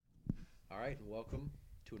All right, welcome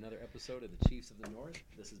to another episode of the Chiefs of the North.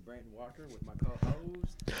 This is Branton Walker with my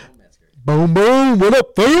co-host, Metzger. Boom, boom. What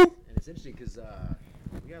up, fam? And it's interesting because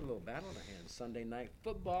we got a little battle in our hands. Sunday night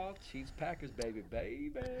football, Chiefs Packers, baby.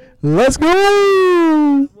 Let's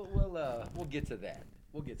go. We'll get to that.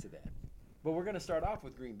 But we're gonna start off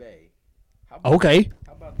with Green Bay. Okay.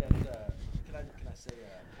 How about that? Can I say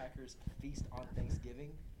Packers feast on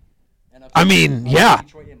Thanksgiving? And Yeah.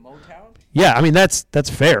 Detroit in Motown. Yeah, I mean, that's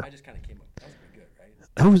fair. I just kind of came up. That was pretty good,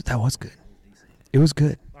 right? That was good. That was decent. It was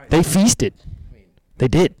good. All right, They feasted. I mean, They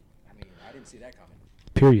did. I didn't see that coming.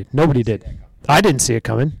 Period. Nobody did. I didn't see it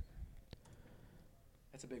coming.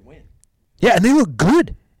 That's a big win. Yeah, and they look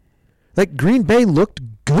good. Like, Green Bay looked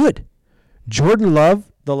good. Jordan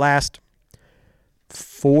Love, the last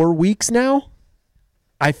 4 weeks now,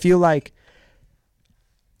 I feel like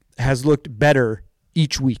has looked better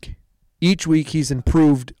each week. Each week he's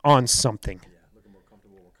improved on something. Yeah, looking more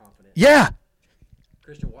comfortable, more confident. Yeah.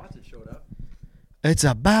 Christian Watson showed up. It's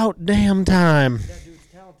about damn time. That dude's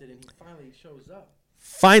talented, and he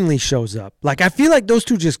finally shows up. Like, I feel like those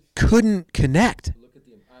two just couldn't connect. Look at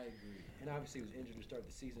I agree. And obviously he was injured to start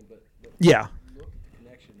the season, but Yeah. look at the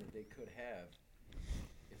connection that they could have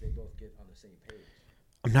if they both get on the same page.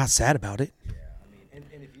 I'm not sad about it. Yeah, and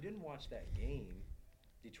if you didn't watch that game,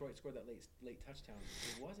 Detroit scored that late touchdown.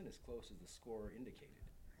 It wasn't as close as the score indicated.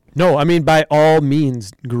 No, I mean, by all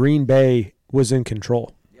means, Green Bay was in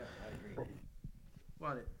control. Yeah, I agree.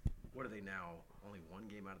 Well, what are they now? Only one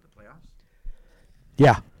game out of the playoffs?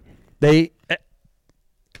 Yeah. They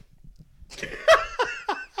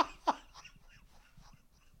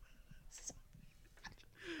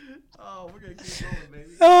Oh, we're going to keep going, baby.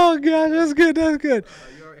 Oh god, that's good. You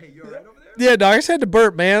all right over there? Yeah, dog, I just had to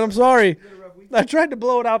burp, man. I'm sorry. You had a rough week? I tried to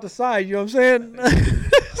blow it out the side, you know what I'm saying?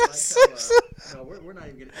 No, we're not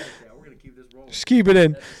even going to edit that. We're going to keep this rolling. Just keep it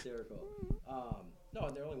in. That's hysterical. No,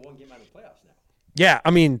 and they're only one game out of the playoffs now. Yeah,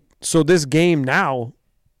 I mean, so this game now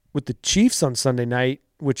with the Chiefs on Sunday night,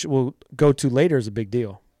 which we'll go to later, is a big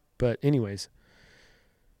deal. But anyways,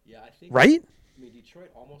 Yeah, I think. right? I mean,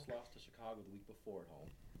 Detroit almost lost to Chicago the week before at home.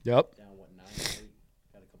 Yep. Down, 9-8.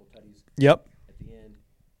 Got a couple tutties Yep. at the end.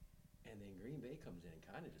 And then Green Bay comes in and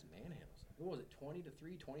kind of just manhandles them. What was it,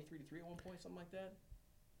 20-3, 23-3 at one point, something like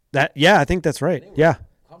that? Yeah, I think that's right. They were Yeah.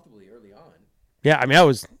 comfortably early on. Yeah, I mean, I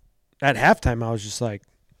was at halftime. I was just like,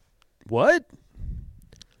 "What?"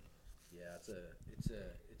 Yeah, it's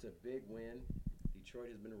a big win. Detroit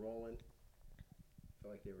has been rolling.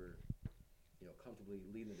 Felt like they were, comfortably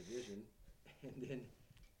leading the division, and then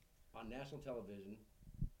on national television,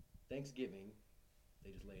 Thanksgiving,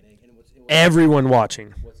 they just lay an egg. And Everyone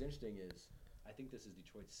watching. What's interesting is, I think this is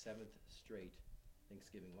Detroit's 7th straight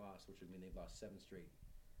Thanksgiving loss, which would mean they've lost 7 straight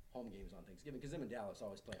home games on Thanksgiving, because them and Dallas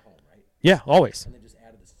always play home, right? Yeah, always. And they just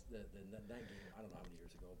added the night game. I don't know how many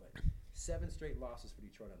years ago, but 7 straight losses for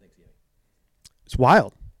Detroit on Thanksgiving. It's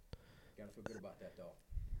wild. Got to feel good about that, though.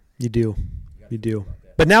 You do. gotta You feel do. good about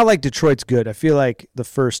that. But now, like, Detroit's good. I feel like the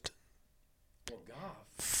first Well, Goff.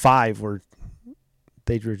 5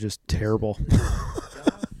 they were just terrible.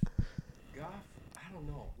 Goff, I don't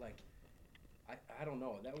know. Like, I don't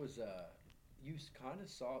know. That was you kind of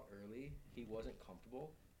saw it early. He wasn't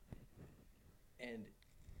comfortable, and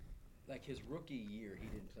like his rookie year, he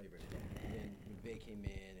didn't play very well. And then McVay came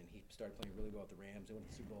in and he started playing really well with the Rams. They went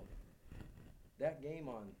to the Super Bowl. That game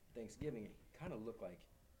on Thanksgiving, it kind of looked like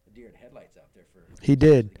a deer in headlights out there for. He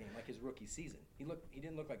did. The game, like his rookie season. He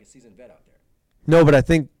didn't look like a seasoned vet out there. No, but I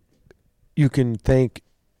think you can thank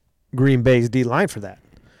Green Bay's D-line for that.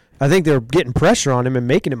 I think they're getting pressure on him and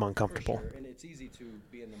making him uncomfortable. For sure, and it's easy to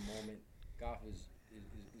be in the moment. Goff is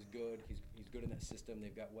good. He's good in that system.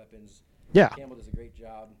 They've got weapons. Yeah. Campbell does a great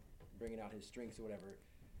job bringing out his strengths or whatever.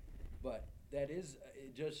 But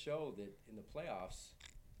it does show that in the playoffs,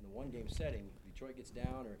 in a one-game setting, Detroit gets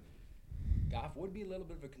down, or Goff would be a little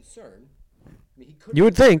bit of a concern. I mean, he could. You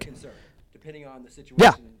would think. Concern, depending on the situation.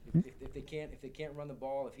 Yeah. If they can't run the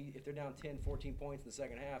ball, if they're down 10, 14 points in the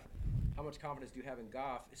second half, how much confidence do you have in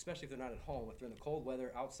Goff, especially if they're not at home, if they're in the cold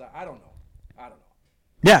weather outside? I don't know.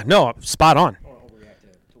 Yeah, no, spot on. I don't want to overreact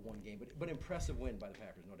to one game, but impressive win by the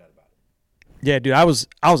Packers, no doubt about it. Yeah, dude, I was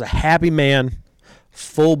a happy man,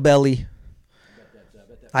 full belly. I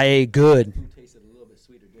bet that I ate good. food tasted a little bit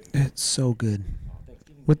sweeter, didn't it? It's so good.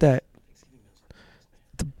 Thanksgiving. With that, Thanksgiving meals are the best,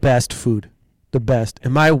 man. the best food. The best.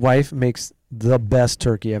 And my wife makes the best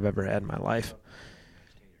turkey I've ever had in my life.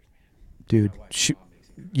 Dude,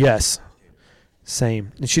 yes.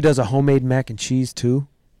 Same. And she does a homemade mac and cheese too.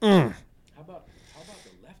 How about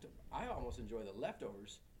the leftovers? I almost enjoy the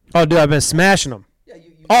leftovers. Oh, dude, I've been smashing them Yeah,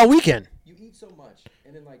 you all weekend. You eat so much,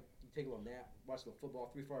 and then like you take a little nap watch the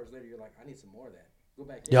football. 3-4 hours later, you're like, I need some more of that. Go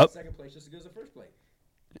back in. Yep. Second place just as good as the first play.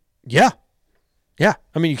 Yeah. Yeah.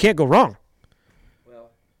 I mean, you can't go wrong.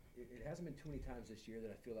 Well, it hasn't been too many times this year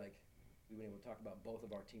that I feel like we've been able to talk about both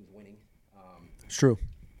of our teams winning. It's true.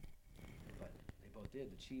 But they both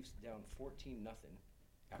did. The Chiefs down 14-0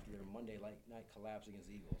 after their Monday night collapse against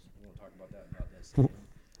the Eagles. We won't talk about that.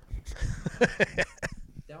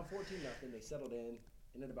 Down 14-0, they settled in,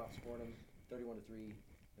 ended up scoring them 31-3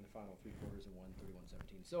 in the final 3 quarters and won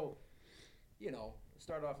 31-17. So, you know, it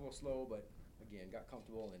started off a little slow, but again, got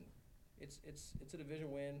comfortable, and it's a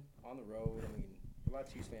division win on the road. I mean, a lot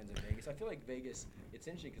of Chiefs fans in Vegas. I feel like Vegas. It's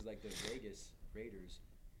interesting because like the Vegas Raiders,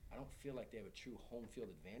 I don't feel like they have a true home field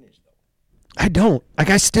advantage though. I don't. Like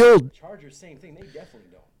I still. Chargers, same thing. They definitely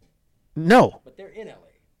don't. No. But they're in LA.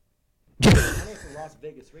 I know it's the Las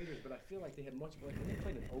Vegas Raiders, but I feel like they had much more. Like when they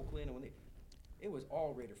played in Oakland and it was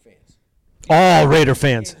all Raider fans. All Raider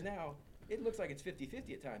fans. Now it looks like it's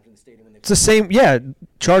 50-50 at times in the stadium when they. It's the same. Yeah,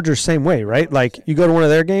 Chargers same way, right? Like you go to one of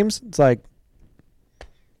their games, it's like.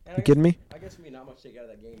 You kidding me? I guess for me, not much to take out of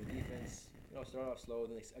that game. The defense, started off slow.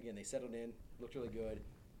 Then they settled in, looked really good.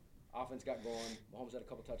 Offense got going. Mahomes had a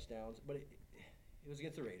couple touchdowns, but it was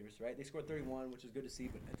against the Raiders, right? They scored 31, which is good to see.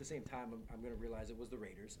 But at the same time, I'm going to realize it was the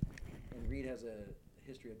Raiders, and Reed has a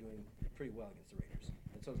history of doing pretty well against the Raiders,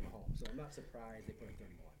 and so does Mahomes. So I'm not surprised they put up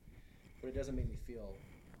 31, but it doesn't make me feel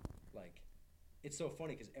like it's so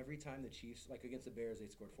funny because every time the Chiefs, like against the Bears,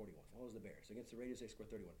 they scored 41. What was the Bears? Against the Raiders, they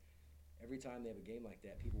scored 31. Every time they have a game like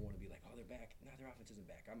that, people want to be like, "Oh, they're back." No, their offense isn't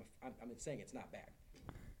back. I'm saying it's not back.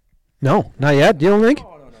 No, not yet. You don't think?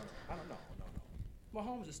 No. I don't know. No.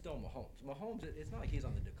 Mahomes is still Mahomes. Mahomes, it's not like he's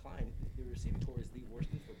on the decline. The receiving core is the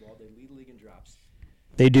worst in football. They lead the league in drops.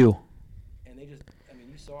 They do. And they just, I mean,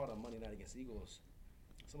 you saw it on Monday night against the Eagles.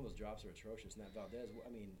 Some of those drops are atrocious. And that Valdez,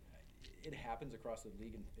 I mean, it happens across the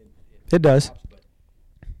league. It does. Drops, but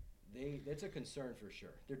that's a concern for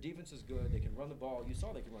sure. Their defense is good. They can run the ball. You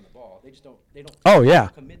saw they can run the ball. They just don't. They don't. Oh yeah.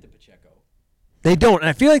 Commit to Pacheco. They don't. And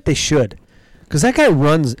I feel like they should, because that guy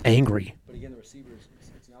runs angry. But again, the receivers,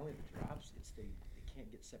 it's not only the drops, it's they can't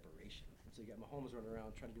get separation. So you got Mahomes running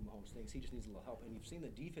around trying to do Mahomes things. He just needs a little help. And you've seen the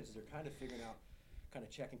defenses are kind of figuring out, kind of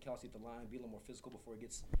checking Kelsey at the line, be a little more physical before he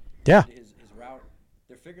gets his route.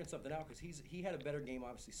 They're figuring something out because he had a better game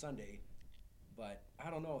obviously Sunday, but I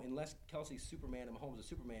don't know, unless Kelsey's Superman and Mahomes is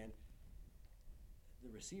Superman, the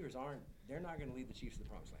receivers aren't. They're not going to lead the Chiefs to the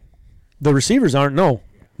promised land. The receivers aren't. No.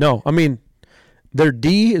 I mean, their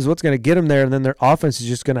D is what's going to get them there, and then their offense is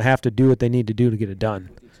just going to have to do what they need to do to get it done.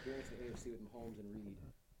 With the experience in the AFC with Mahomes and Reed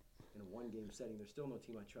in a one-game setting, there's still no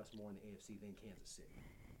team I trust more in the AFC than Kansas City.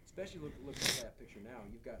 Especially looking at the playoff picture now,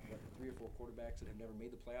 you've got 3 or 4 quarterbacks that have never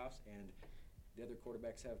made the playoffs, and the other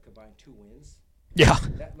quarterbacks have combined 2 wins. Yeah.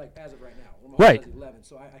 That, like as of right now, Mahomes right. has 11.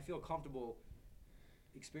 So I feel comfortable,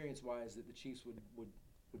 experience-wise, that the Chiefs would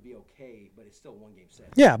be okay, but it's still a one-game set.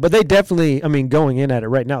 Yeah, but they definitely, I mean, going in at it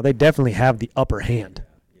right now, they definitely have the upper hand.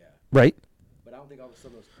 Yeah. Right? But I don't think all of a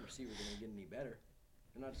sudden those receivers are going to get any better.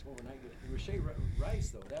 They're not just overnight good. Rashae Rice,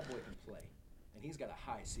 though, that boy can play, and he's got a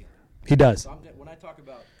high ceiling. He does. So when I talk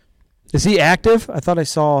about... Is he active? I thought I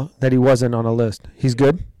saw that he wasn't on a list. He's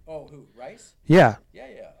good? Oh, who? Rice? Yeah. Yeah.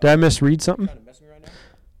 Did I misread something? You're trying to mess me right now?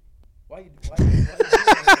 Why you doing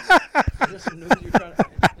that? Is this some news you're trying to... Is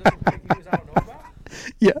this some fake news I don't know about?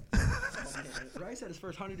 Yeah. Rice had his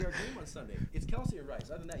first 100-yard game on Sunday. It's Kelsey or Rice.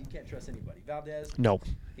 Other than that, you can't trust anybody. Valdez, no.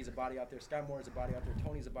 He's a body out there. Sky Moore is a body out there.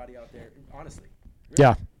 Tony's a body out there. Honestly. Really?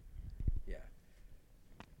 Yeah. Yeah.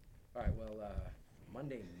 All right, well,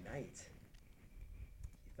 Monday night,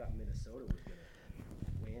 you thought Minnesota was going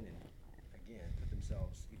to win and, again, put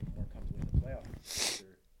themselves even more comfortably in the playoffs. After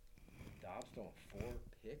Dobbs throwing 4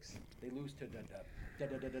 picks, they lose to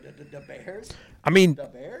the Bears. I mean, The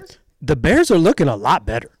Bears? The Bears are looking a lot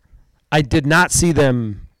better. I did not see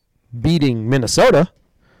them beating Minnesota,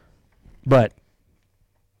 but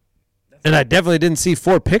and I definitely didn't see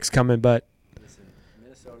 4 picks coming, but listen,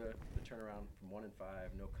 Minnesota, the turnaround from 1-5,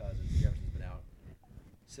 no Cousins, Jefferson's been out.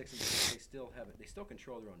 6-6, they still have it. They still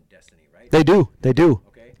control their own destiny, right? They do.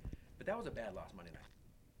 Okay, but that was a bad loss Monday night.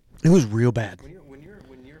 It was real bad. When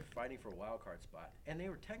you're fighting for a wild card spot, and they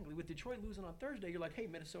were technically with Detroit losing on Thursday, you're like, hey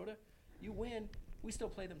Minnesota, you win. We still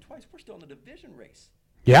play them twice. We're still in the division race.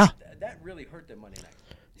 Yeah. That really hurt them Monday night.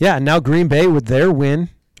 Yeah, and now Green Bay with their win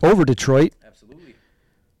over Detroit. Absolutely.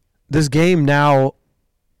 This game now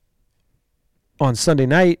on Sunday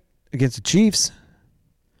night against the Chiefs,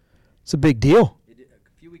 it's a big deal. It did,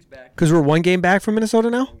 a few weeks back. Because we're 1 game back from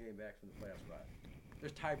Minnesota now? 1 game back from the playoff spot.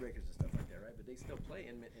 There's tiebreakers and stuff like that, right? But they still play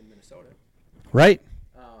in Minnesota. Right.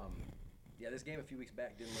 Yeah, this game a few weeks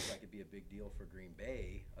back didn't look like it'd be a big deal for Green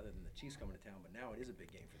Bay, other than the Chiefs coming to town, but now it is a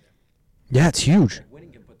big game for them. Yeah, it's huge. Like,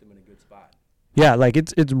 winning can put them in a good spot. Yeah, like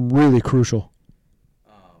it's really crucial.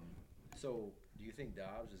 So do you think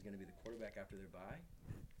Dobbs is going to be the quarterback after their bye?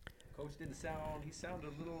 Coach didn't sound. He sounded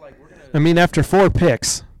a little like we're going to. I mean, after 4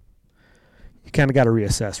 picks, you kind of got to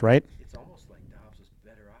reassess, right? It's almost like Dobbs was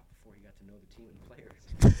better off before he got to know the team and players.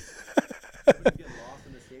 When you get lost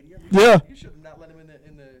in the stadium, you should not let him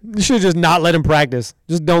in the. You should just not let him practice.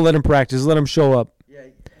 Just don't let him practice. Let him show up. Yeah,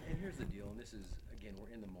 and here's the deal, and this is again,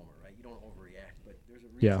 we're in the moment, right? You don't overreact, but there's a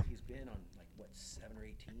reason he's been on like what 7 or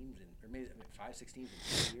 8 teams, or maybe 5, 6 teams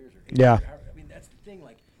in 2 years, or 8 Yeah. years. I mean, that's the thing.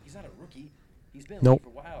 Like, he's not a rookie. He's been in Nope. the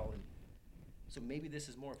league for a while, and so maybe this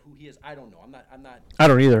is more of who he is. I don't know. I'm not. I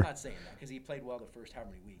don't either. I'm not saying that because he played well the first how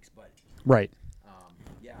many weeks, but Right.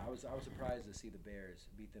 yeah, I was surprised to see the Bears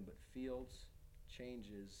beat them, but Fields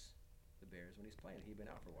changes the Bears when he's playing. He'd been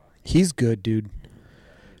out for a while. He's good, dude. Yeah,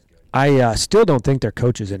 he is good. I still don't think their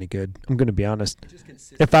coach is any good. I'm going to be honest. Just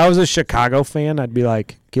consistent. If I was a Chicago fan, I'd be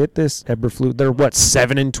like, get this Eberflus. They're,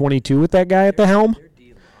 7-22 with that guy at the helm? Their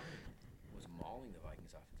D line was mauling the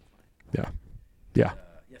Vikings offensive line. Yeah.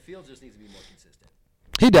 Yeah, Fields just needs to be more consistent.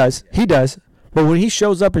 He does. He does. But when he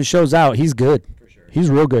shows up and shows out, he's good. For sure. He's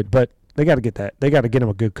real good. But they got to get that. They got to get him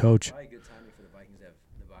a good coach. Probably good timing for the Vikings to have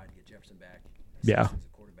the bye to get Jefferson back. Yeah. As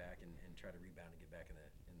a quarterback and try to rebound and get back in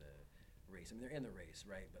the race. I mean, they're in the race,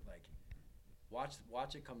 right? But like, watch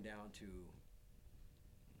it come down to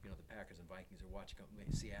the Packers and Vikings, or watch it come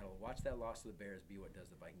Seattle. Watch that loss to the Bears be what does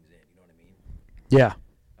the Vikings in. You know what I mean? Yeah.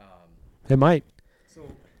 It might. So,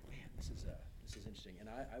 man, this is interesting, and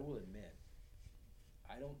I will admit,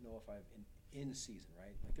 I don't know if I've in season,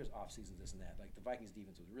 right? Like, there's off seasons, this and that. Like, the Vikings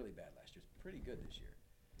defense was really bad last year. It's pretty good this year.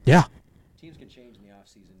 Yeah. Teams can change in the off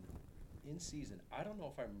season. In season, I don't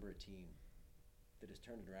know if I remember a team that has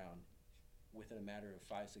turned it around within a matter of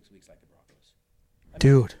 5-6 weeks like the Broncos. I mean,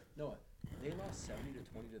 Dude. No, they lost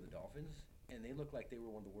 70-20 to the Dolphins, and they looked like they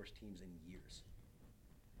were one of the worst teams in years.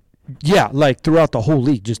 Yeah, like throughout the whole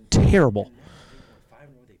league, just terrible. And now they won 5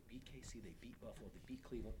 in a row. They beat KC. They beat Buffalo. They beat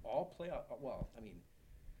Cleveland. All playoff. Well, I mean,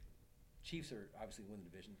 Chiefs are obviously winning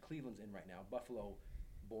the division. Cleveland's in right now. Buffalo,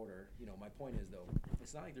 border. My point is, though,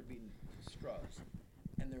 it's not like they're beating scrubs.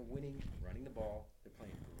 And they're winning, running the ball. They're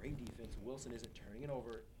playing great defense. Wilson isn't turning it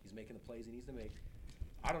over. He's making the plays he needs to make.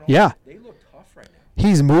 I don't know. Yeah. They look tough right now.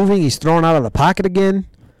 He's moving. He's throwing out of the pocket again.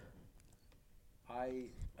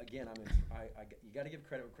 You got to give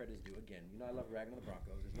credit where credit is due. Again, I love ragging on the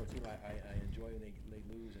Broncos. There's no team I enjoy when they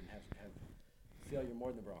lose and have failure more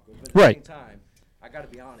than the Broncos. But at the same time, I got to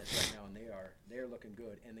be honest right now, and they are looking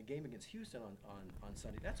good. And the game against Houston on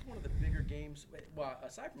Sunday, that's one of the bigger games. Well,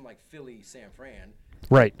 aside from like Philly, San Fran,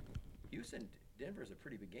 Right. Houston, Denver is a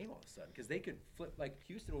pretty big game all of a sudden because they could flip. Like,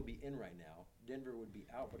 Houston will be in right now, Denver would be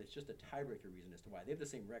out, but it's just a tiebreaker reason as to why they have the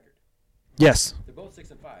same record. Yes. They're both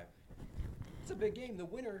 6-5. It's a big game. The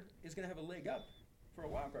winner is going to have a leg up for a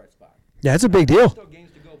wild card spot. Yeah, it's a big deal. There's still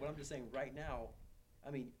games to go, but I'm just saying right now,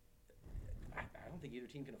 I mean, I don't think either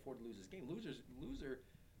team can afford to lose this game. Loser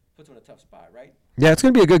puts them in a tough spot, right? Yeah, it's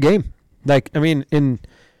going to be a good game. Like, I mean, in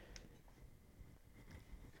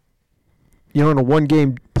a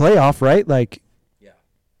 1-game playoff, right? Like, yeah,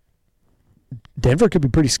 Denver could be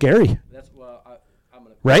pretty scary. I'm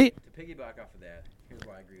going Right? to piggyback off of that. Here's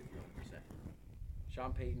why I agree with you 100%.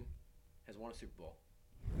 Sean Payton has won a Super Bowl,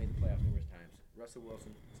 made the playoffs numerous times. Russell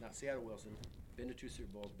Wilson, it's not Seattle Wilson, been to 2 Super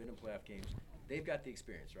Bowls, been in playoff games. They've got the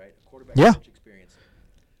experience, right? A quarterback coach experience.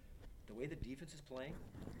 The way the defense is playing,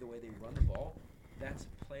 the way they run the ball, that's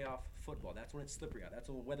playoff football. That's when it's slippery out. That's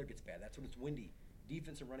when the weather gets bad. That's when it's windy.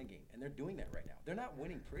 Defense and running game. And they're doing that right now. They're not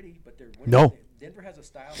winning pretty, but they're winning. No. Denver has a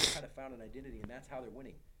style. They kind of found an identity, and that's how they're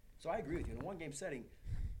winning. So I agree with you. In a 1-game setting,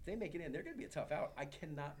 if they make it in, they're going to be a tough out. I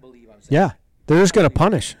cannot believe I'm saying that. They're just going to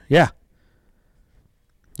punish. Yeah.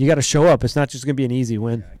 You got to show up. It's not just going to be an easy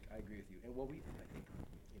win. Yeah, I agree with you. And I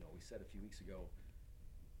think we said a few weeks ago,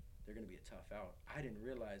 they're going to be a tough out. I didn't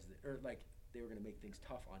realize that, they were going to make things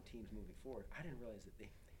tough on teams moving forward. I didn't realize that they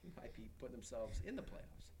might be putting themselves in the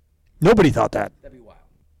playoffs. Nobody thought that. That'd be wild.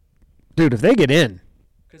 Dude, if they get in.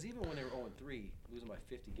 Because even when they were 0-3, losing by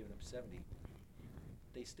 50, giving up 70,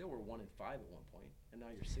 they still were 1-5 at one point, and now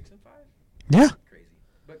you're 6-5. Yeah. Crazy.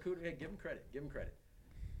 But hey, give them credit. Give them credit.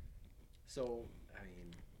 So, I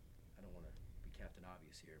mean, I don't want to be Captain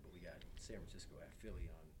Obvious here, but we got San Francisco at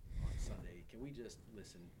Philly on Sunday. Can we just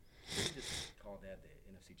call that the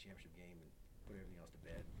NFC Championship game and put everything else to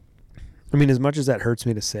bed? I mean, as much as that hurts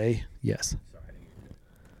me to say, yes. Sorry, I didn't mean to.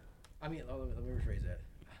 I mean, let me rephrase that.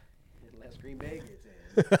 Unless Green Bay gets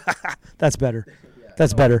in. That's better. Yeah,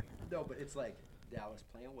 That's better. No, but it's like Dallas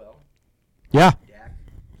playing well. Yeah. Dak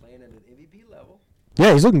playing at an MVP level.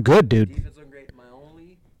 Yeah, he's looking good, dude. Defense looking great.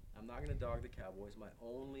 I'm not going to dog the Cowboys.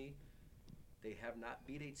 They have not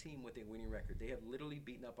beat a team with a winning record. They have literally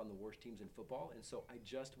beaten up on the worst teams in football, and so I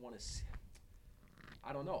just want to see.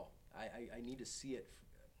 I don't know. I need to see it.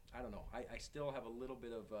 I don't know. I still have a little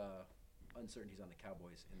bit of uncertainties on the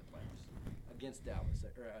Cowboys in the playoffs against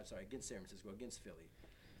against San Francisco, against Philly.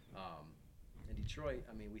 And Detroit,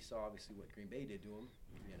 I mean, we saw obviously what Green Bay did to them,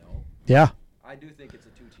 Yeah. I do think it's a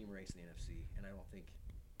two-team race in the NFC, and I don't think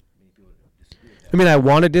many people disagree with that. I mean, I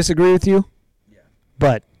want to disagree with you. Yeah.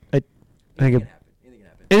 But I think Anything can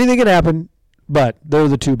happen. anything can happen, but they're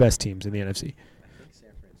the two best teams in the NFC. I think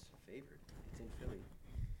San Fran's favored. It's in Philly.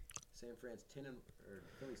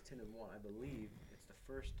 Philly's 10-1. I believe it's the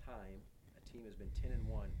first time a team has been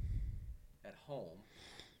 10-1 at home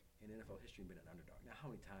in NFL history and been an underdog. Now, how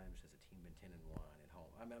many times has a team been 10-1 at home?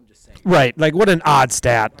 I'm just saying. Right. Like, what an odd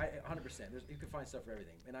stat. 100%. You can find stuff for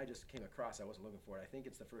everything. And I just came across. I wasn't looking for it. I think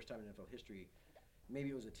it's the first time in NFL history. Maybe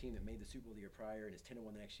it was a team that made the Super Bowl the year prior and is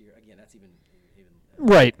 10-1 the next year. Again, that's even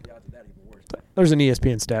right. The odds of that even worse. But There's an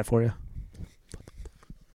ESPN stat for you.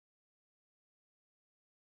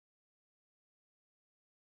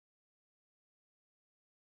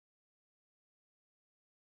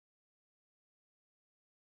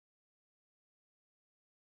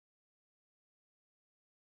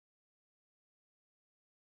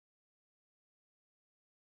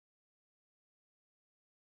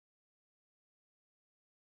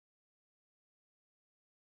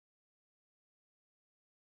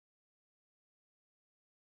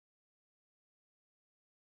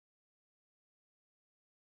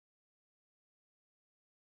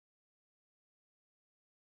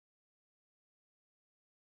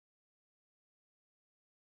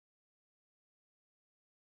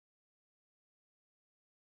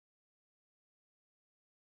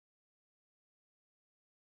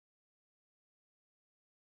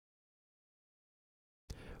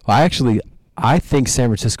 Well, I think San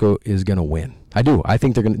Francisco is going to win. I do. I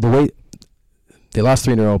think they're going to. The way they lost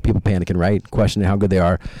 3 in a row, people panicking, right? Questioning how good they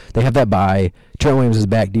are. They have that bye. Trent Williams is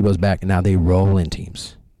back. Debo's back, and now they roll in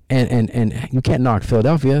teams. And you can't knock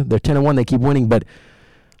Philadelphia. They're 10-1. They keep winning, but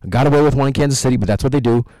got away with one in Kansas City, but that's what they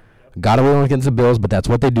do. Got away with one against the Bills, but that's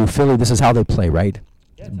what they do. Philly, this is how they play, right?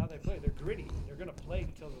 Yeah, it's how they play. They're gritty. They're going to play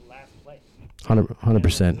until the last play.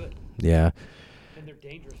 100%. Yeah. And they're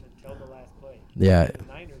dangerous until the last play. Yeah. The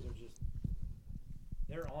Niners are just,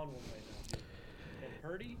 they're on one right now, dude. And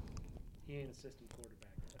Purdy, he ain't assistant quarterback.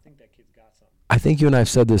 I think that kid's got something. I think you and I have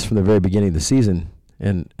said this from the very beginning of the season,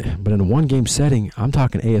 but in a one-game setting, I'm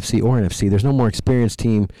talking AFC or NFC. There's no more experienced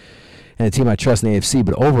team and a team I trust in the AFC.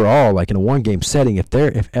 But overall, like in a one-game setting, if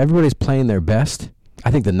everybody's playing their best,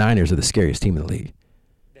 I think the Niners are the scariest team in the league.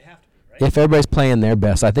 They have to be, right? If everybody's playing their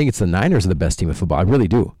best, I think it's the Niners are the best team in football. I really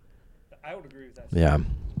do. I would agree with that. Yeah. I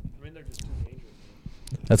mean, they're just too dangerous.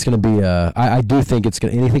 That's going to be I do think it's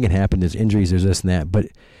going to anything can happen. There's injuries, there's this and that. But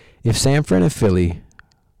if San Fran and Philly,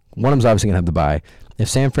 one of them's obviously going to have the bye. If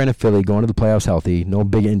San Fran and Philly go into the playoffs healthy, no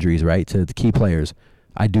big injuries, right, to the key players,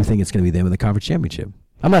 I do think it's going to be them in the conference championship.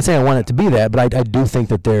 I'm not saying I want it to be that, but I do think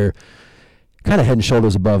that they're kind of head and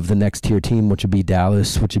shoulders above the next tier team, which would be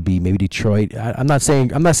Dallas, which would be maybe Detroit. I'm not saying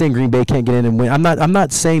Green Bay can't get in and win. I'm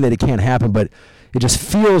not saying that it can't happen, but it just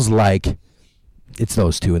feels like it's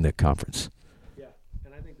those two in the conference. Yeah,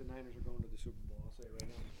 and I think the Niners are going to the Super Bowl. I'll say it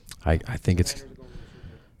right now. I think it's Niners are going to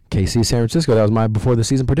the Super Bowl. KC San Francisco. That was my before the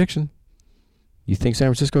season prediction. You think San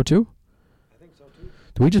Francisco too? I think so too.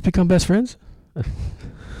 Do we just become best friends?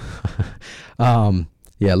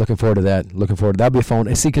 Yeah, looking forward to that. That'll be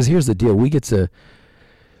fun. See, because here's the deal: we get to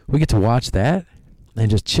watch that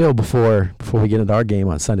and just chill before we get into our game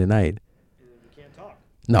on Sunday night. And we can't talk.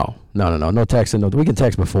 No texting. No, we can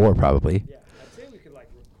text before probably. Yeah, I'd say we could like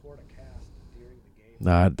record a cast during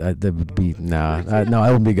the game. That would be no, that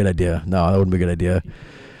wouldn't be a good idea. No, that wouldn't be a good idea.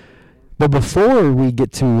 But before we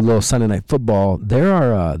get to a little Sunday night football, there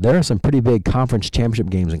are some pretty big conference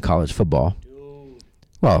championship games in college football. Dude.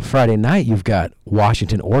 Well, Friday night you've got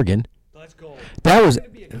Washington, Oregon. Let's go. That was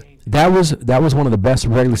one of the best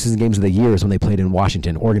regular season games of the year is when they played in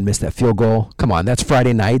Washington. Oregon missed that field goal. Come on, that's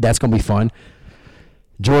Friday night. That's gonna be fun.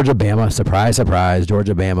 Georgia, Bama, surprise,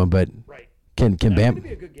 Georgia, Bama. But Right. can That's Bama? gonna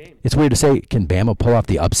be a good game. It's weird to say. Can Bama pull off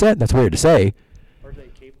the upset? That's weird to say. Are they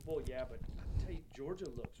capable? Yeah, but I'll tell you, Georgia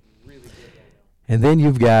looks really good right now. And then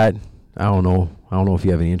you've got I don't know if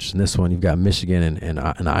you have any interest in this one. You've got Michigan and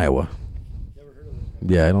Iowa. Never heard of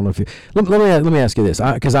this. Yeah, I don't know if you. Let me ask you this,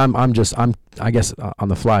 because I'm I guess on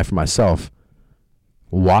the fly for myself.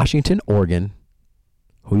 Washington, Oregon.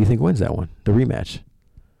 Who do you think wins that one? The rematch.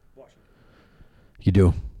 Washington. You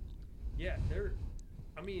do. Yeah,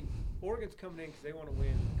 I mean, Oregon's coming in because they want to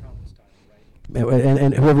win the conference title, right?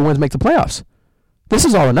 And whoever wins make the playoffs. This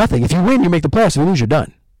is all or nothing. If you win, you make the playoffs. If you lose, you're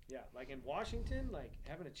done. Yeah, like in Washington, like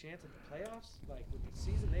having a chance at the playoffs, like with the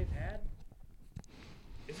season they've had,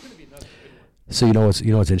 it's going to be another good one. So you know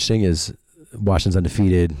what's interesting is Washington's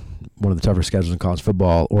undefeated, one of the tougher schedules in college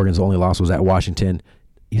football. Oregon's only loss was at Washington.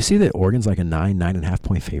 You see that Oregon's like a 9.5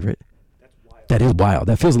 point favorite? That's wild. That is wild.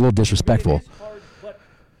 That feels a little disrespectful. I mean, it is hard, but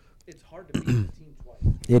it's hard to beat the team twice.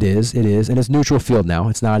 It is, and it's neutral field now.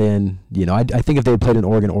 It's not in, I think if they had played in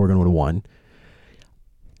Oregon, Oregon would have won.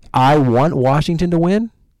 I want Washington to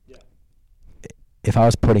win. Yeah. If I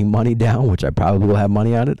was putting money down, which I probably will have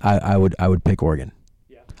money on it, I would pick Oregon.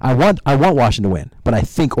 Yeah. I want Washington to win, but I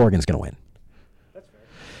think Oregon's going to win. That's fair.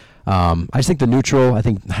 I just think the neutral. I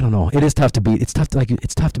don't know. It is tough to beat. It's tough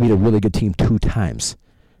to beat a really good team 2 times.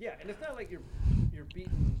 Yeah, and it's not like you're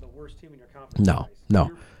beating the worst team in your conference. No,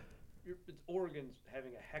 no. It's Oregon's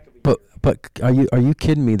having a heck of a year. But are you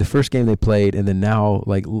kidding me? The first game they played, and then now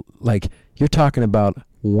like you're talking about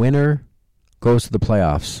winner goes to the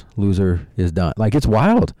playoffs, loser is done. Like it's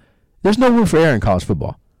wild. There's no room for error in college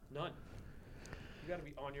football. None. You got to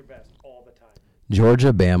be on your best all the time.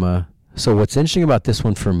 Georgia, Bama. So what's interesting about this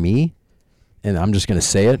one for me, and I'm just going to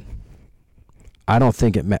say it, I don't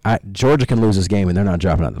think Georgia can lose this game and they're not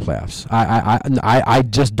dropping out of the playoffs. I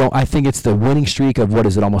just don't. I think it's the winning streak of what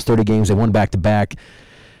is it, almost 30 games. They won back to back.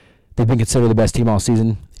 They've been considered the best team all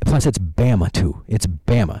season. Plus, it's Bama too. It's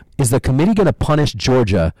Bama. Is the committee going to punish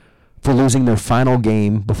Georgia for losing their final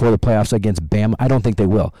game before the playoffs against Bama? I don't think they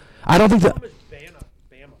will. I don't think that. Bama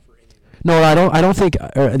for anything. No, I don't think.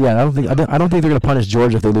 I don't think they're going to punish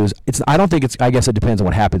Georgia if they lose. I don't think it's. I guess it depends on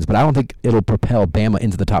what happens, but I don't think it'll propel Bama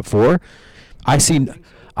into the top 4. I see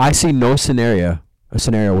no scenario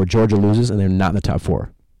where Georgia loses and they're not in the top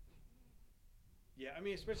 4. Yeah, I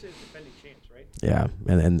mean, especially as defending champs, right? Yeah,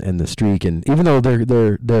 and the streak, and even though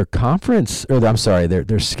their conference,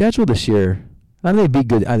 their schedule this year, I think they beat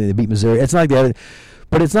good. I think they beat Missouri. It's not like the other,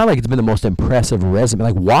 but it's not like it's been the most impressive resume.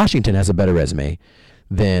 Like Washington has a better resume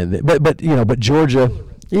than, but Georgia,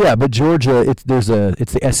 yeah, but Georgia, it's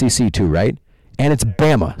the SEC too, right? And it's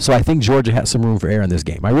Bama, so I think Georgia has some room for error in this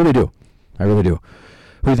game. I really do. Who do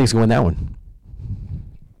you think's gonna win that one?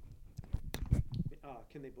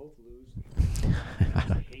 Can they both lose?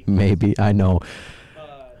 Maybe. I know.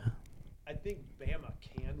 I think Bama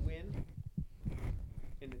can win,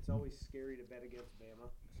 and it's always scary to bet against Bama,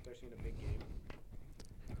 especially in a big game.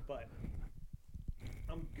 But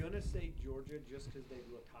I'm gonna say Georgia just because they've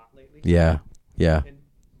looked hot lately. Yeah. And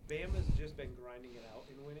Bama's just been grinding it out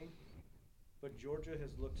and winning, but Georgia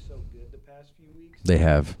has looked so good the past few weeks. They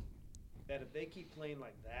have. That if they keep playing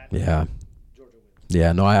like that, yeah, Georgia wins.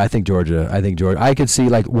 Yeah, no, I think Georgia. I could see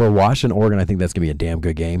like where Washington, Oregon. I think that's gonna be a damn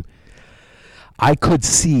good game. I could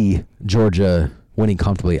see Georgia winning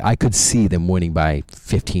comfortably. I could see them winning by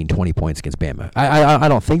 15, 20 points against Bama. I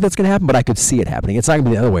don't think that's gonna happen, but I could see it happening. It's not gonna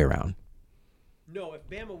be the other way around. No, if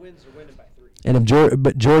Bama wins, they're winning by 3. And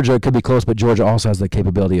Georgia could be close, but Georgia also has the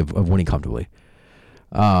capability of winning comfortably.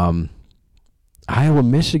 Iowa,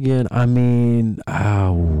 Michigan. I mean, yeah,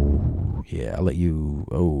 I'll let you.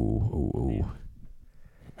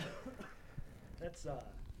 That's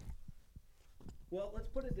well, let's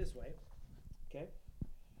put it this way, okay?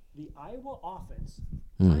 The Iowa offense,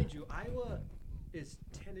 mind you, Iowa is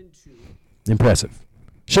 10-2. Impressive.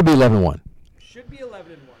 Should be 11-1. Should be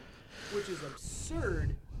 11-1, which is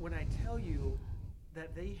absurd when I tell you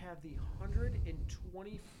that they have the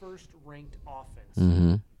 121st ranked offense.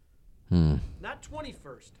 Mm-hmm. Not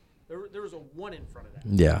 21st. There was a 1 in front of that.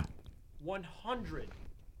 Yeah. 121st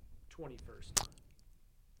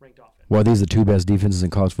ranked offense. Well, are these the 2 best defenses in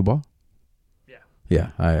college football? Yeah. Yeah,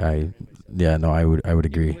 I would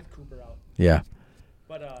agree. Even with Cooper out. Yeah.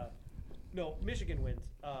 But no, Michigan wins.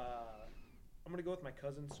 I'm gonna go with my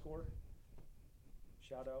cousin's score.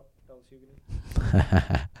 Shout out, LSU.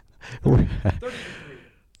 30-3.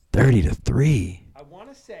 30-3. I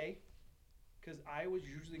want to say, because Iowa's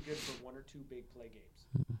usually good for 1 or 2 big play games.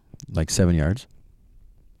 Like 7 yards.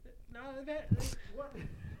 No, what?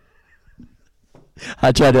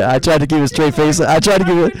 I tried to keep a straight face. I tried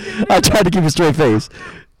to keep a straight face.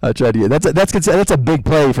 That's a big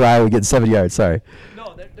play for Iowa getting 7 yards. Sorry.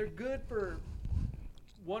 No, they're good for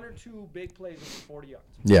 1 or 2 big plays over 40 yards.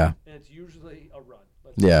 Yeah. And it's usually a run.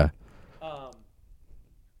 Yeah.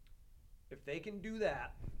 If they can do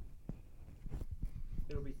that,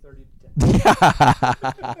 it'll be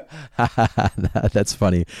 30-10. That's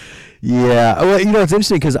funny. Yeah. Well, it's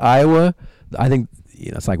interesting because Iowa, I think,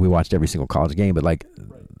 it's like we watched every single college game, but like,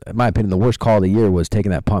 in my opinion, the worst call of the year was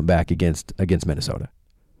taking that punt back against Minnesota.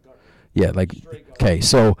 Yeah. Like, okay.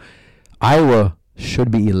 So Iowa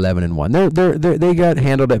should be 11-1. They got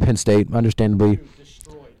handled at Penn State, understandably.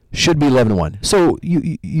 Destroyed. Should be 11-1. So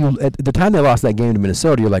you at the time they lost that game to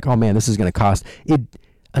Minnesota, you're like, oh man, this is going to cost it.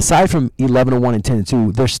 Aside from 11-1 and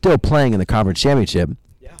 10-2, they're still playing in the conference championship.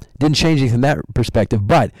 Yeah. Didn't change anything from that perspective,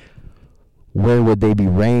 but where would they be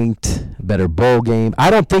ranked? Better bowl game.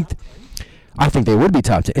 I think they would be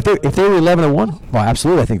top 10. If they were 11-1, well,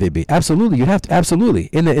 absolutely, I think they'd be. Absolutely, you'd have to. Absolutely,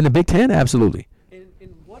 in the Big Ten, absolutely. In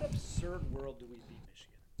what absurd world do we beat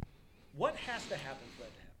Michigan? What has to happen for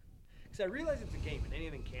that to happen? Because I realize it's a game and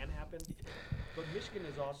anything can happen, but Michigan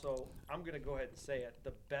is also, I'm going to go ahead and say it,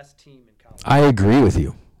 the best team in college. I agree with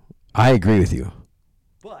you.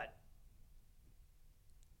 But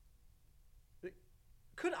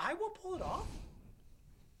could Iowa pull it off?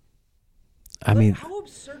 I mean, how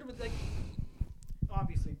absurd would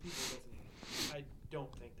obviously people listen. I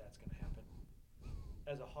don't think that's going to happen.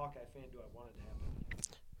 As a Hawkeye fan, do I want it to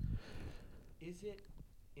happen? Is it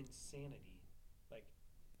insanity? Like,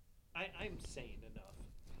 I'm sane enough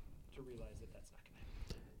to realize that that's not going to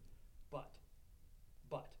happen.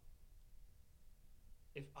 But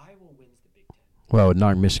if Iowa wins the Big Ten, well, it would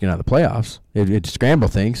knock Michigan out of the playoffs. It'd scramble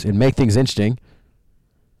things. It'd make things interesting.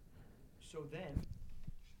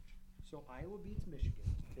 So Iowa beats Michigan.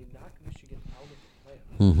 They knock Michigan out of the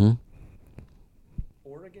playoffs. Mm-hmm.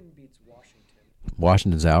 Oregon beats Washington.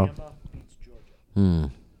 Washington's out. Alabama beats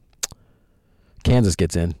Georgia. Kansas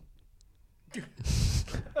gets in.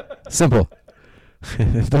 Simple.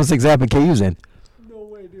 If those things happen, KU's in. No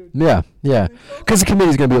way, dude. Yeah. Because the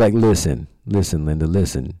committee's going to be like, listen, Linda,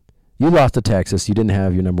 listen. You lost to Texas. You didn't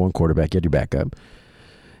have your number one quarterback. You had your backup.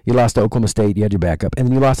 You lost to Oklahoma State. You had your backup. And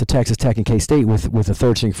then you lost to Texas Tech and K-State with a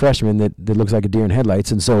third-string freshman that looks like a deer in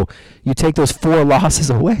headlights. And so you take those 4 losses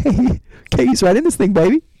away. KU's right in this thing,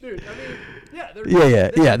 baby. Dude, I mean, yeah.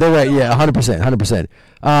 They're right. Yeah,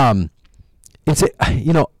 100%.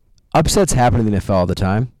 Upsets happen in the NFL all the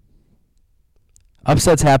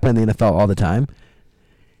time.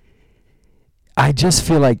 I just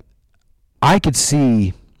feel like I could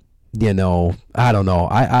see, I don't know. I don't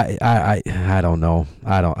know.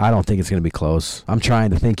 I don't think it's going to be close. I'm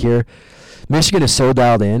trying to think here. Michigan is so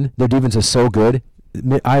dialed in. Their defense is so good.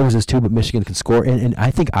 Iowa's is too, but Michigan can score. And I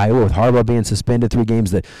think Iowa, with Harbaugh being suspended 3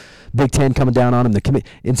 games, the Big Ten coming down on them,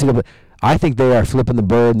 NCAA, I think they are flipping the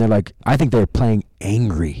bird, and I think they're playing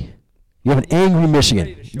angry. You have an angry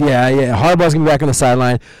Michigan. Yeah. Harbaugh's going to be back on the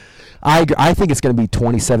sideline. I think it's going to be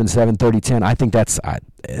 27-7, 30-10. I think that's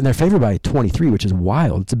and they're favored by 23, which is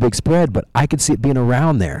wild. It's a big spread, but I could see it being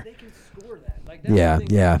around there. They can score that.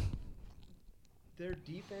 Yeah. Their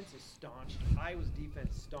defense is staunch. Iowa's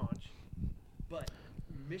defense staunch, but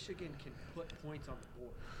Michigan can put points on the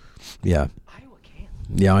board. Yeah. Iowa can't.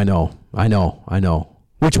 Yeah, I know.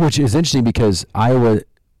 Which is interesting because Iowa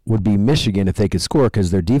would be Michigan if they could score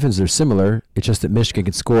because their defenses are similar. It's just that Michigan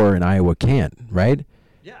can score and Iowa can't, right?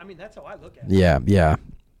 Yeah, I mean, that's how I look at it. Yeah.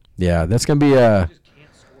 That's going to be They just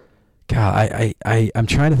can't score. God, I'm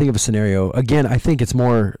trying to think of a scenario. Again, I think it's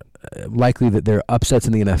more likely that there are upsets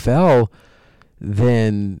in the NFL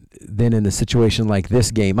than in a situation like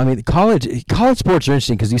this game. I mean, college sports are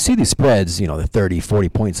interesting because you see these spreads, the 30, 40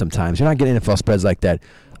 points sometimes. You're not getting NFL spreads like that.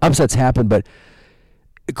 Upsets happen, but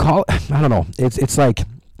I don't know. It's like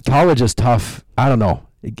college is tough. I don't know.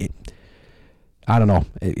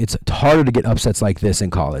 It's harder to get upsets like this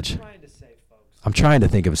in college. I'm trying to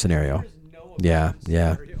think of a scenario. Yeah.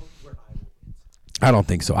 I don't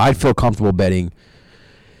think so. I'd feel comfortable betting.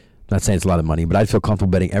 Not saying it's a lot of money, but I'd feel comfortable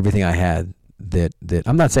betting everything I had. That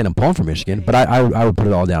I'm not saying I'm pulling for Michigan, but I would put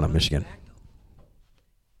it all down on Michigan.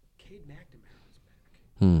 Cade McNamara is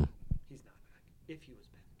back. He's not back. If he was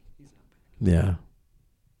back, he's not back. Yeah.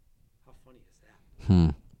 How funny is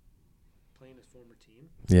that? Playing his former team.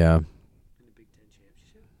 Yeah. In the Big Ten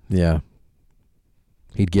championship. Yeah.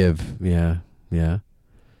 He'd give. Yeah.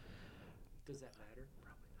 Does that matter?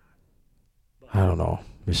 Probably not. I don't know.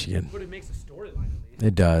 Michigan. But it makes a storyline at least.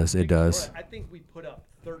 It does. I think we put up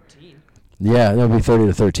 13. Yeah, that would be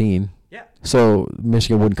 30-13. Yeah. So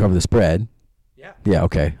Michigan wouldn't cover the spread. Yeah. Yeah.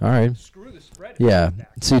 Okay. All right. Screw the spread. Yeah.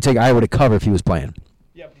 So you take Iowa to cover if he was playing.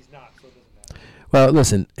 Yeah, but he's not, so it doesn't matter. Well,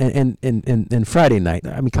 listen, and Friday night.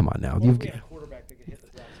 I mean, come on now. Well, we had a quarterback that could hit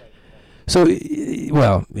the outside of the ball. So,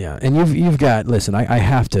 well, yeah, and you've got. Listen, I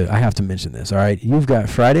have to mention this. All right, you've got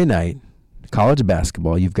Friday night college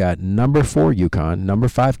basketball. You've got number 4 UConn, number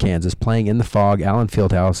 5 Kansas playing in the Fog, Allen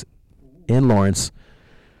Fieldhouse, in Lawrence.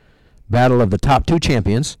 Battle of the top 2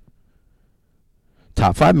 champions.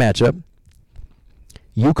 Top 5 matchup.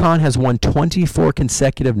 UConn has won 24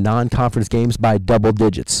 consecutive non-conference games by double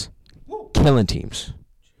digits. Killing teams.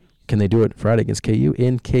 Can they do it Friday against KU?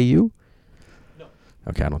 In KU?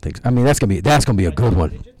 Okay, I don't think so. I mean, that's gonna be a good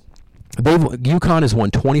one. UConn has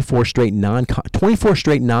won 24 straight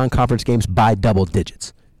non-conference games by double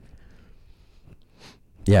digits.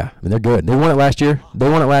 Yeah, I mean they're good. They won it last year.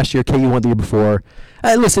 KU won the year before.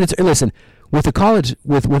 Listen. With the college,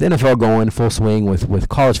 with NFL going full swing, with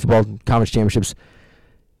college football conference championships,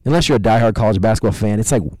 unless you're a diehard college basketball fan,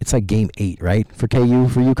 it's like game 8, right, for KU,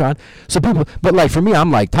 for UConn. So people, but like for me,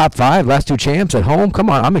 I'm like top 5, last 2 champs at home. Come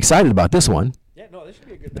on, I'm excited about this one. Yeah, no, this should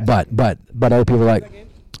be a good match. But other people are like,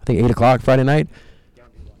 I think 8 o'clock Friday night.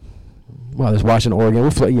 Well, there's Washington, Oregon.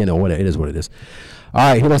 What it is, what it is.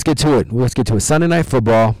 All right, here, let's get to it. Sunday night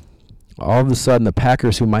football. All of a sudden, the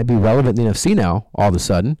Packers, who might be relevant in the NFC now, all of a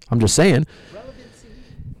sudden, I'm just saying.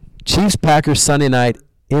 Chiefs-Packers Sunday night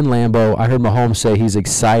in Lambeau. I heard Mahomes say he's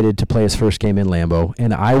excited to play his first game in Lambeau,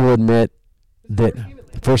 and I will admit that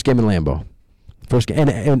first game in Lambeau.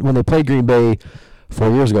 And when they played Green Bay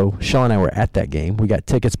 4 years ago, Sean and I were at that game. We got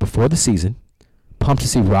tickets before the season. Pumped to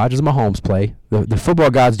see Rodgers and Mahomes play. The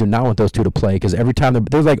football gods do not want those two to play because every time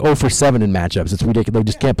they're like 0 for 7 in matchups. It's ridiculous. They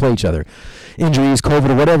just can't play each other. Injuries,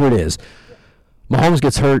 COVID, or whatever it is. Mahomes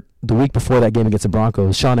gets hurt the week before that game against the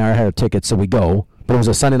Broncos. Sean and I had our tickets, so we go. But it was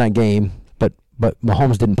a Sunday night game, but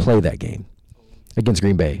Mahomes didn't play that game against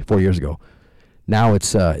Green Bay 4 years ago. Now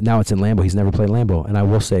it's in Lambeau. He's never played Lambeau. And I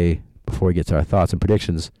will say, before we get to our thoughts and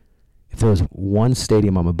predictions, if there was one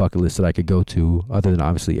stadium on my bucket list that I could go to, other than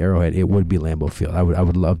obviously Arrowhead, it would be Lambeau Field. I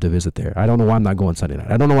would love to visit there. I don't know why I'm not going Sunday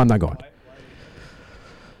night. I don't know why I'm not going.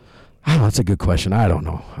 I don't know. That's a good question. I don't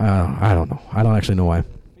know. I don't know. I don't actually know why.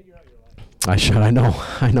 I should. I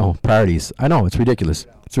know. Priorities. I know. It's ridiculous.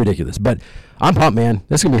 But I'm pumped, man.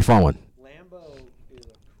 This is going to be a fun one. Lambeau is a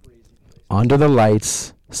crazy place. Under the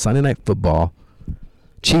lights, Sunday night football.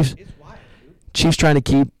 Chiefs. It's wild, dude. Chiefs trying to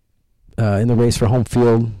keep in the race for home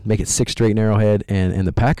field, make it 6 straight in Arrowhead, and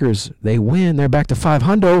the Packers, they win. They're back to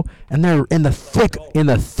 500, and they're in the thick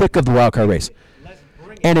of the wild card race.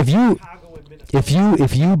 And if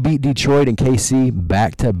you beat Detroit and KC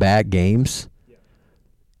back-to-back games,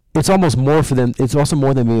 it's almost more for them. It's also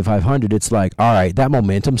more than being 500. It's like, all right, that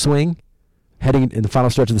momentum swing heading in the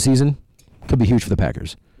final stretch of the season could be huge for the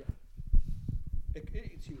Packers.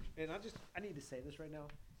 It's huge. And I need to say this right now.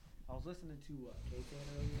 I was listening to K-Fan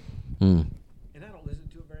earlier. And I don't listen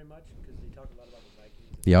to it very much because they talk a lot about the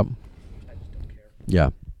Vikings. Yep. I just don't care. Yeah.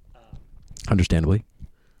 Understandably.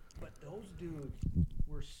 But those dudes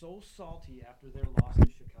were so salty after their loss to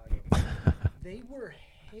Chicago. They were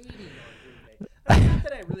hating on Green Bay. I mean, not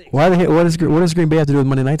that I really. What does Green Bay have to do with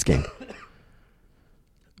Monday night's game?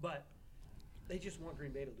 But they just want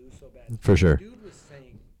Green Bay to lose so bad. For sure. The dude was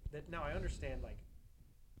saying that. Now I understand, like,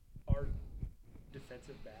 our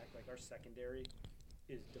defensive back, like our secondary,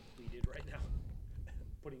 is depleted right now,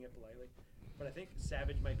 putting it politely. But I think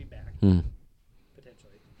Savage might be back,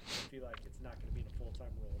 potentially. I feel like it's not going to be in a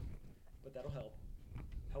full-time role, but that'll help.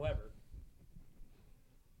 However,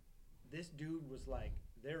 this dude was like,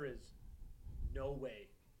 there is no way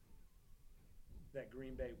that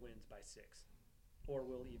Green Bay wins by 6 or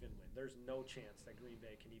will even win. There's no chance that Green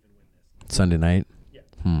Bay can even win this. Sunday night? Yeah.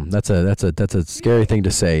 That's a scary thing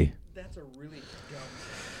to say. That's a really dumb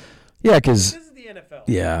thing. Yeah, because This is the NFL.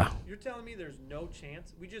 yeah. You're telling me there's no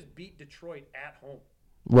chance? We just beat Detroit at home.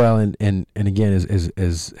 Well, and again, as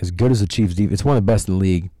good as the Chiefs' defense, it's one of the best in the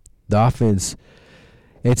league. The offense,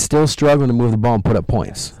 it's still struggling to move the ball and put up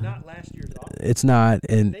points. It's not last year's offense. It's not,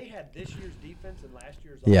 and If they had this year's defense and last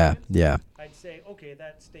year's yeah, offense, yeah. I'd say, okay,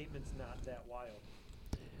 that statement's not that wild.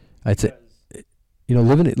 I'd say, Because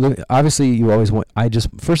living. Obviously, you always want. I just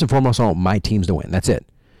first and foremost, I want my teams to win. That's it.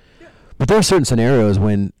 Yeah. But there are certain scenarios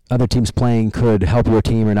when other teams playing could help your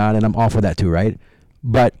team or not, and I'm all for that too, right?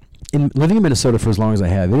 But in living in Minnesota for as long as I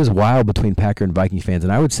have, it is wild between Packer and Viking fans,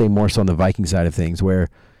 and I would say more so on the Viking side of things, where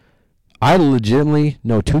I legitimately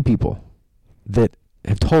know 2 people that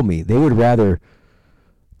have told me they would rather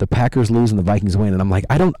the Packers lose and the Vikings win, and I'm like,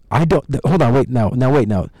 I don't. Hold on, wait,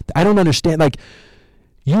 now, I don't understand. Like,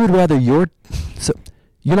 you would rather you're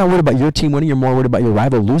not worried about your team winning, you're more worried about your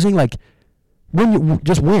rival losing. Like, when you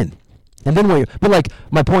just win, and then but like,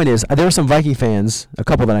 my point is, there are some Viking fans, a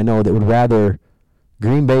couple that I know, that would rather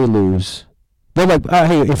Green Bay lose. They're like,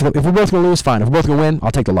 hey, if we're both gonna lose, fine. If we're both gonna win, I'll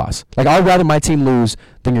take the loss. Like, I'd rather my team lose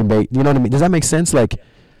than Green Bay. You know what I mean? Does that make sense? Like,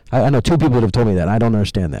 I know 2 people that have told me that. I don't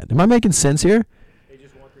understand that. Am I making sense here? they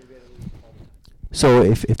just want Green Bay to lose all the time. So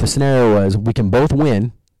if the scenario was we can both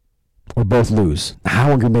win or both lose, I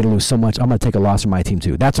want Green Bay to lose so much, I'm going to take a loss from my team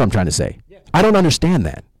too. That's what I'm trying to say. Yeah. I don't understand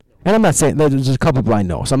that. And I'm not saying, there's a couple people I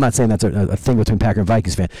know, so I'm not saying that's a thing between Packer and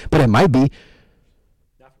Vikings fan, but it might be.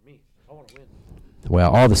 Not for me. I want to win.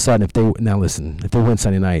 Well, all of a sudden, if they win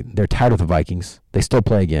Sunday night, they're tied with the Vikings. They still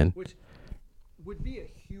play again. Which would be a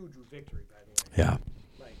huge victory, by the way. Yeah.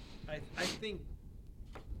 Like,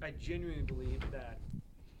 I genuinely believe that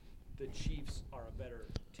the Chiefs are a better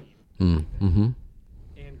team. Mm-hmm.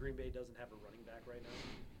 And Green Bay doesn't have a running back right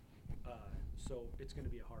now. So it's going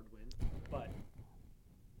to be a hard win. But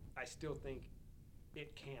I still think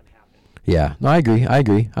it can happen. Yeah. No, I agree.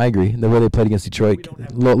 The way they played against Detroit,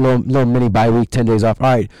 little mini bye week, 10 days off. All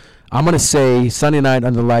right. I'm going to say Sunday night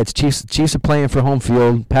under the lights. Chiefs are playing for home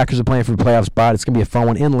field. Packers are playing for the playoff spot. It's going to be a fun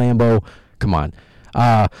one in Lambeau. Come on.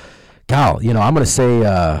 Gal, I'm going to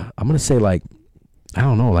say like, I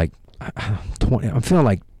don't know, like 20, I'm feeling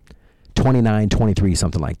like 29-23,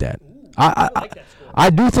 something like that. Ooh, I like that score. I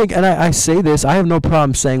do think, and I say this, I have no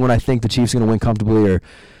problem saying when I think the Chiefs are going to win comfortably, or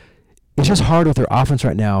it's just hard with their offense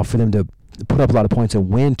right now for them to put up a lot of points and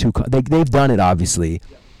win. They've done it, obviously.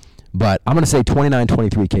 Yeah. But I'm going to say 29-23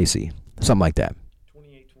 KC, something like that.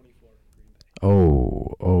 28-24 Green Bay.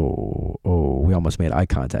 Oh, we almost made eye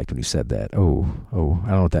contact when you said that. Oh, I don't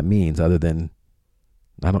know what that means other than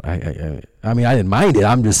I mean, I didn't mind it.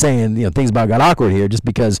 I'm just saying, things about got awkward here just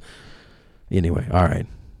because. Anyway, all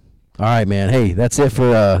right, man. Hey, that's it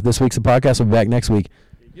for this week's podcast. We'll be back next week.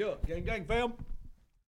 Yeah, gang, gang, fam.